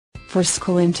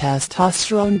Forskolin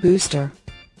Testosterone Booster.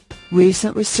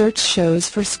 Recent research shows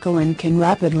Forskolin can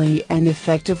rapidly and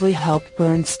effectively help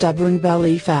burn stubborn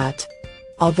belly fat.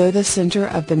 Although the center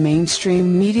of the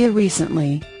mainstream media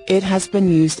recently, it has been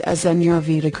used as an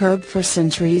Ayurvedic herb for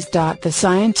centuries. The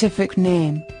scientific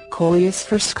name, Coleus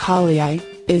forskolii,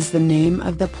 is the name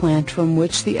of the plant from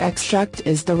which the extract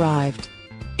is derived.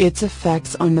 Its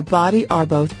effects on the body are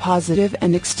both positive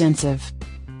and extensive.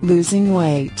 Losing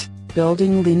weight,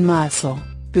 building lean muscle,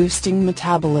 boosting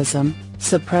metabolism,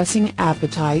 suppressing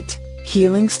appetite,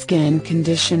 healing skin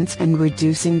conditions and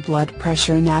reducing blood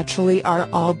pressure naturally are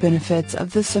all benefits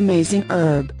of this amazing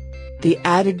herb. The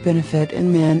added benefit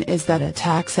in men is that it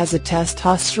acts as a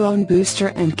testosterone booster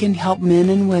and can help men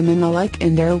and women alike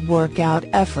in their workout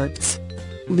efforts.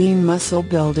 Lean muscle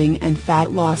building and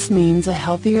fat loss means a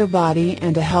healthier body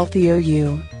and a healthier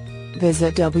you.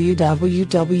 Visit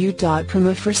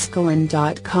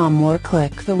www.primoforskolin.com or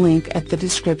click the link at the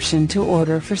description to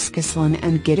order Forskolin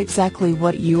and get exactly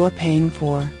what you are paying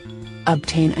for.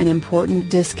 Obtain an important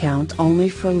discount only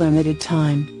for limited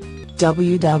time.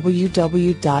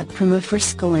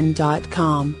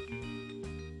 www.primoforskolin.com